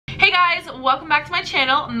guys, welcome back to my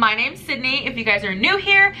channel. My name's Sydney. If you guys are new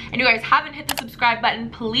here and you guys haven't hit the subscribe button,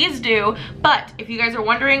 please do. But if you guys are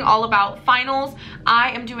wondering all about finals, I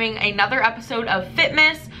am doing another episode of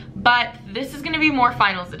Fitmas, but this is going to be more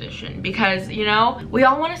finals edition because, you know, we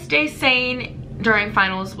all want to stay sane during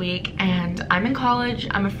finals week, and I'm in college,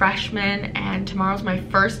 I'm a freshman, and tomorrow's my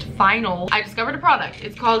first final. I discovered a product.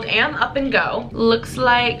 It's called Am Up and Go. Looks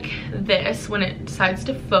like this when it decides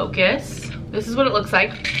to focus. This is what it looks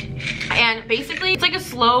like. And basically it's like a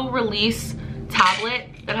slow release tablet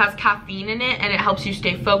that has caffeine in it, and it helps you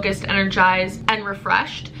stay focused, energized, and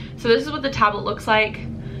refreshed. So this is what the tablet looks like.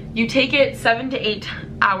 You take it 7 to 8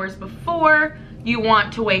 hours before you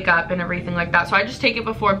want to wake up and everything like that. So I just take it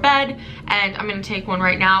before bed, and I'm gonna take one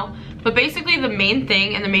right now. But basically the main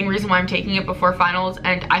thing and the main reason why I'm taking it before finals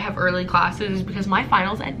and I have early classes is because my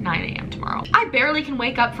final's at 9 a.m. tomorrow. I barely can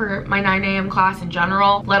wake up for my 9 a.m. class in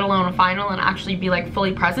general, let alone a final, and actually be like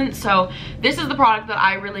fully present. So this is the product that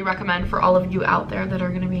I really recommend for all of you out there that are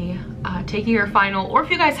gonna be taking your final, or if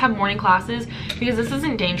you guys have morning classes, because this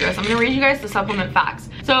isn't dangerous. I'm gonna read you guys the supplement facts.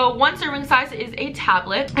 So one serving size is a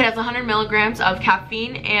tablet. It has 100 milligrams of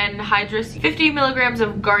caffeine and anhydrous, 50 milligrams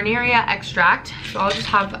of Garneria extract. So I'll just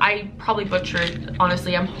have, I probably butchered,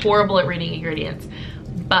 honestly, I'm horrible at reading ingredients.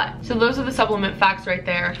 But, so those are the supplement facts right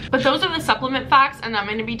there. But those are the supplement facts, and I'm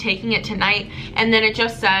gonna be taking it tonight. And then it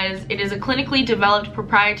just says, it is a clinically developed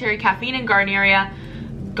proprietary caffeine and Garneria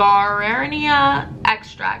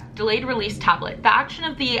extract, delayed release tablet. The action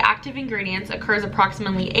of the active ingredients occurs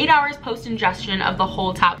approximately 8 hours post ingestion of the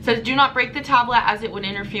whole tablet. It says do not break the tablet as it would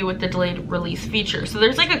interfere with the delayed release feature. So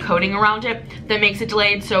there's like a coating around it that makes it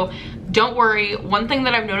delayed, so don't worry. One thing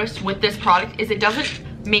that I've noticed with this product is it doesn't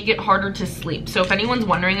make it harder to sleep. So if anyone's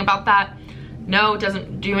wondering about that, no, it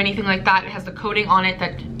doesn't do anything like that. It has the coating on it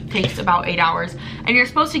that takes about 8 hours, and you're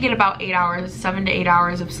supposed to get about 8 hours, 7 to 8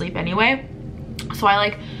 hours of sleep anyway. So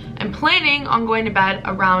I'm planning on going to bed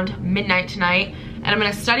around midnight tonight, and I'm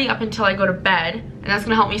gonna study up until I go to bed, and that's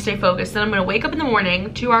gonna help me stay focused. Then I'm gonna wake up in the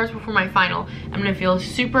morning 2 hours before my final. I'm gonna feel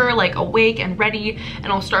super like awake and ready, and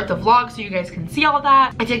I'll start the vlog so you guys can see all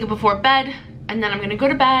that. I take it before bed, and then I'm gonna go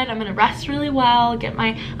to bed. I'm gonna rest really well, get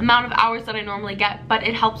my amount of hours that I normally get, but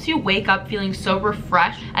it helps you wake up feeling so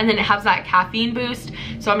refreshed, and then it has that caffeine boost.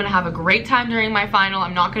 So I'm gonna have a great time during my final.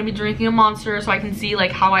 I'm not gonna be drinking a Monster, so I can see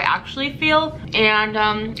like how I actually feel. And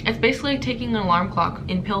it's basically like taking an alarm clock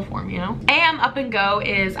in pill form, you know? AM Up and Go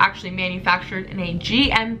is actually manufactured in a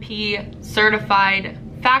GMP certified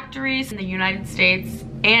factories in the United States,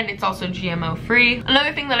 and it's also GMO free.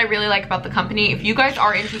 Another thing that I really like about the company, if you guys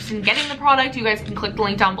are interested in getting the product, you guys can click the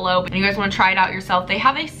link down below, and you guys want to try it out yourself. They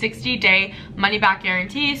have a 60-day money back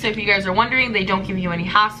guarantee, so if you guys are wondering, they don't give you any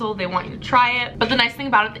hassle. They want you to try it. But the nice thing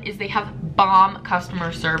about it is they have bomb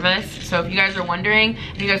customer service. So if you guys are wondering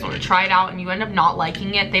and you guys want to try it out and you end up not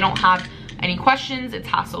liking it, they don't have any questions. It's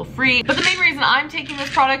hassle free. But the main reason I'm taking this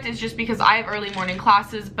product is just because I have early morning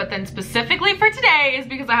classes, but then specifically for today is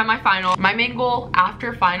because I have my final. My main goal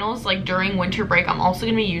after finals, like during winter break, I'm also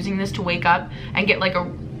gonna be using this to wake up and get like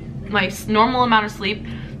my normal amount of sleep,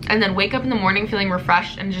 and then wake up in the morning feeling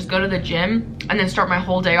refreshed and just go to the gym and then start my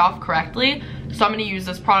whole day off correctly. So I'm gonna use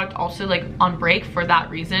this product also like on break for that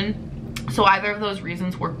reason. So either of those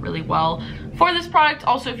reasons work really well for this product.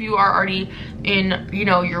 Also, if you are already in, you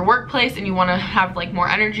know, your workplace and you want to have like more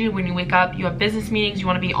energy when you wake up, you have business meetings, you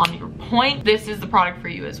want to be on your point, this is the product for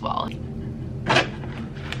you as well.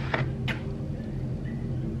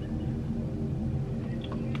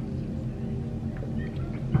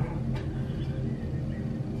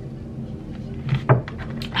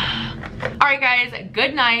 Alright guys,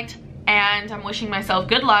 good night, and I'm wishing myself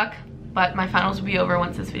good luck. But my finals will be over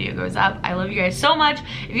once this video goes up. I love you guys so much.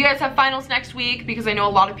 If you guys have finals next week, because I know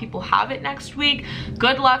a lot of people have it next week,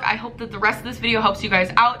 good luck. I hope that the rest of this video helps you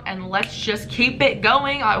guys out, and let's just keep it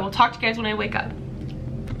going. I will talk to you guys when I wake up.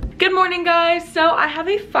 Good morning guys. So I have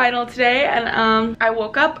a final today, and I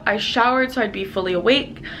woke up, I showered so I'd be fully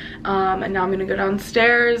awake, and now I'm gonna go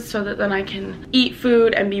downstairs so that then I can eat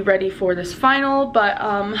food and be ready for this final. But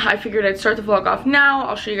I figured I'd start the vlog off now.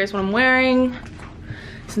 I'll show you guys what I'm wearing,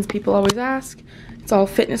 since people always ask. It's all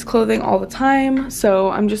fitness clothing all the time.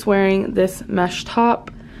 So I'm just wearing this mesh top,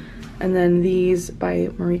 and then these by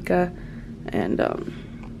Marika, and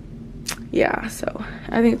yeah, so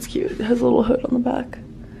I think it's cute. It has a little hood on the back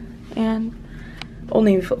and Old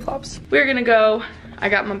Navy flip-flops. We're gonna go. I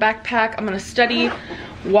got my backpack. I'm gonna study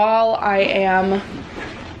while I am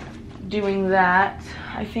doing that.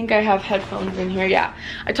 I think I have headphones in here. Yeah,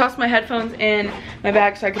 I tossed my headphones in my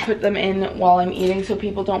bag so I could put them in while I'm eating so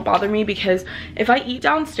people don't bother me, because if I eat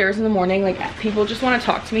downstairs in the morning, like, people just want to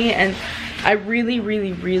talk to me, and I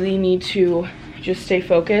really need to just stay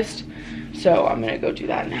focused. So I'm gonna go do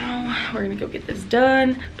that now. We're gonna go get this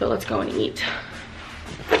done, but let's go and eat.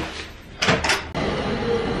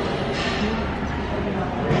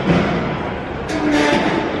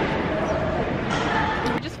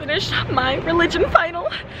 My religion final.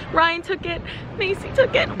 Ryan took it, Macy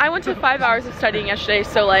took it. I went to 5 hours of studying yesterday,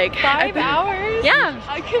 so like 5 hours? Yeah.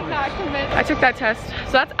 I could not commit. I took that test,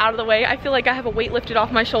 so that's out of the way. I feel like I have a weight lifted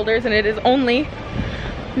off my shoulders, and it is only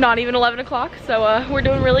not even 11 o'clock, so we're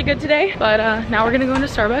doing really good today. But now we're gonna go into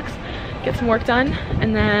Starbucks, get some work done,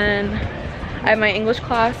 and then I have my English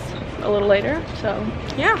class a little later, so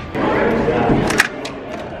yeah.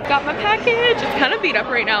 Got my package. It's kind of beat up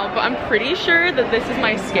right now, but I'm pretty sure that this is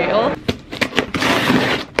my scale.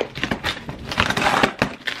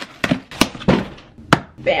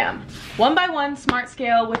 Bam. 1x1 smart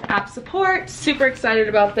scale with app support. Super excited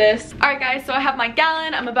about this. All right guys, so I have my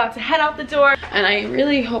gallon. I'm about to head out the door, and I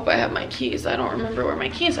really hope I have my keys. I don't remember where my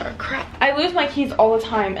keys are. Crap. I lose my keys all the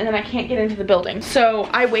time, and then I can't get into the building. So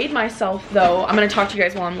I weighed myself though. I'm gonna talk to you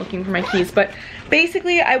guys while I'm looking for my keys, but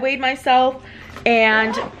basically I weighed myself,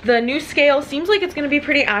 and the new scale seems like it's gonna be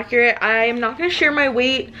pretty accurate. I am not gonna share my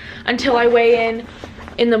weight until I weigh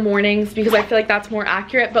in the mornings, because I feel like that's more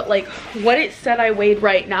accurate, but like what it said I weighed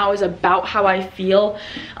right now is about how I feel.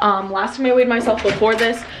 Last time I weighed myself before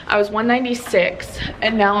this, I was 196,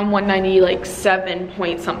 and now I'm 197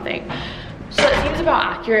 point something. So it seems about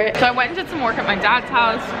accurate. So I went and did some work at my dad's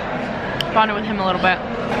house, bonded with him a little bit.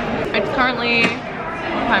 It's currently,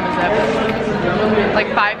 what time is it? Like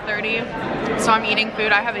 5:30. So I'm eating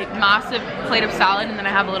food. I have a massive plate of salad, and then I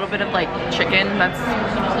have a little bit of like chicken that's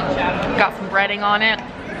got some breading on it,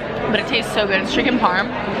 but it tastes so good. It's chicken parm.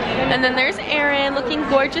 And then there's Erin, looking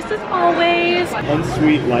gorgeous as always.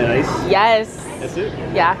 Unsweet light ice. Yes. That's it?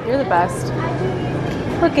 Yeah, you're the best.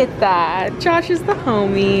 Look at that. Josh is the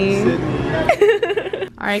homie. Sidney.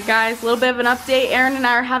 All right guys, a little bit of an update. Erin and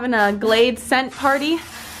I are having a Glade scent party.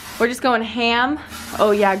 We're just going ham.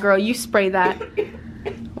 Oh yeah, girl, you spray that.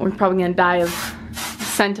 We're probably gonna die of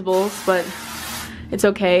scentables, but it's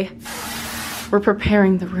okay. We're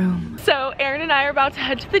preparing the room. So Erin and I are about to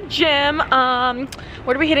head to the gym.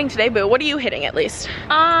 What are we hitting today, boo? What are you hitting at least?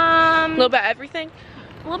 A little bit of everything?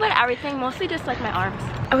 A little bit of everything, mostly just like my arms.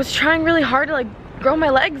 I was trying really hard to like grow my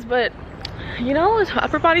legs, but you know,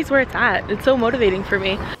 upper body's where it's at. It's so motivating for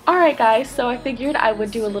me. All right guys, so I figured I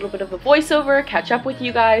would do a little bit of a voiceover, catch up with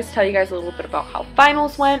you guys, tell you guys a little bit about how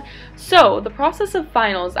finals went. So the process of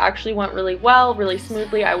finals actually went really well, really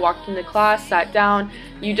smoothly. I walked into class, sat down.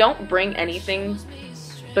 You don't bring anything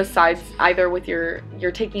besides either with you're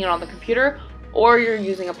taking it on the computer or you're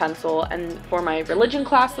using a pencil. And for my religion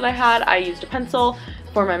class that I had, I used a pencil.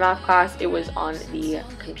 For my math class, it was on the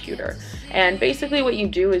computer. And basically what you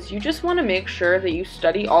do is you just want to make sure that you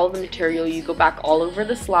study all of the material, you go back all over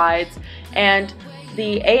the slides, and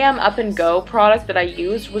the AM Up and Go product that I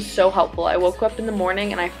used was so helpful. I woke up in the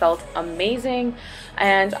morning and I felt amazing,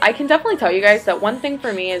 and I can definitely tell you guys that one thing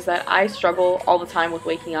for me is that I struggle all the time with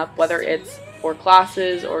waking up, whether it's for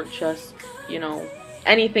classes or just, you know,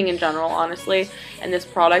 anything in general, honestly, and this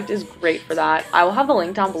product is great for that. I will have the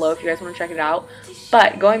link down below if you guys want to check it out.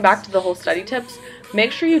 But going back to the whole study tips,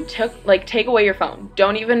 make sure you take away your phone.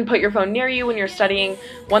 Don't even put your phone near you when you're studying.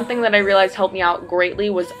 One thing that I realized helped me out greatly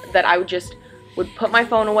was that I would put my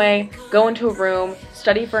phone away, go into a room,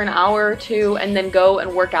 study for an hour or two, and then go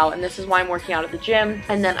and work out. And this is why I'm working out at the gym,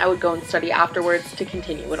 and then I would go and study afterwards to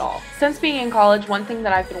continue it all. Since being in college, one thing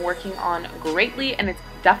that I've been working on greatly, and it's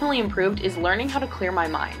definitely improved, is learning how to clear my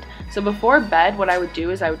mind. So before bed, what I would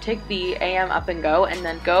do is I would take the AM Up and Go and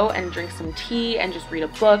then go and drink some tea and just read a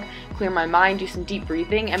book, clear my mind, do some deep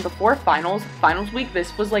breathing. And before finals week,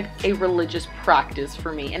 this was like a religious practice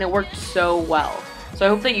for me, and it worked so well. So I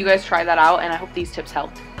hope that you guys try that out, and I hope these tips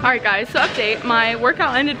helped. Alright guys, so update. My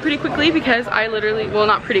workout ended pretty quickly because I literally, well,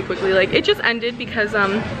 not pretty quickly, like it just ended because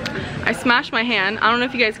I smashed my hand. I don't know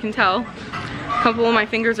if you guys can tell. A couple of my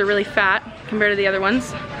fingers are really fat compared to the other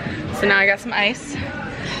ones. So now I got some ice.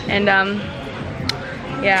 And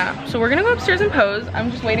yeah, so we're gonna go upstairs and pose. I'm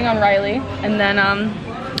just waiting on Riley, and then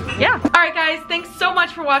yeah. Alright guys, thanks so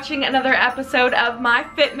much for watching another episode of My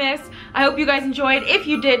Fitness. I hope you guys enjoyed. If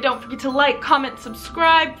you did, don't forget to like, comment,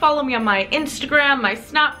 subscribe, follow me on my Instagram, my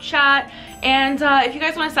Snapchat, and if you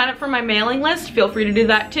guys want to sign up for my mailing list, feel free to do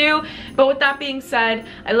that too. But with that being said,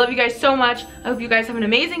 I love you guys so much. I hope you guys have an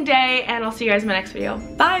amazing day, and I'll see you guys in my next video.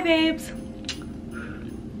 Bye babes!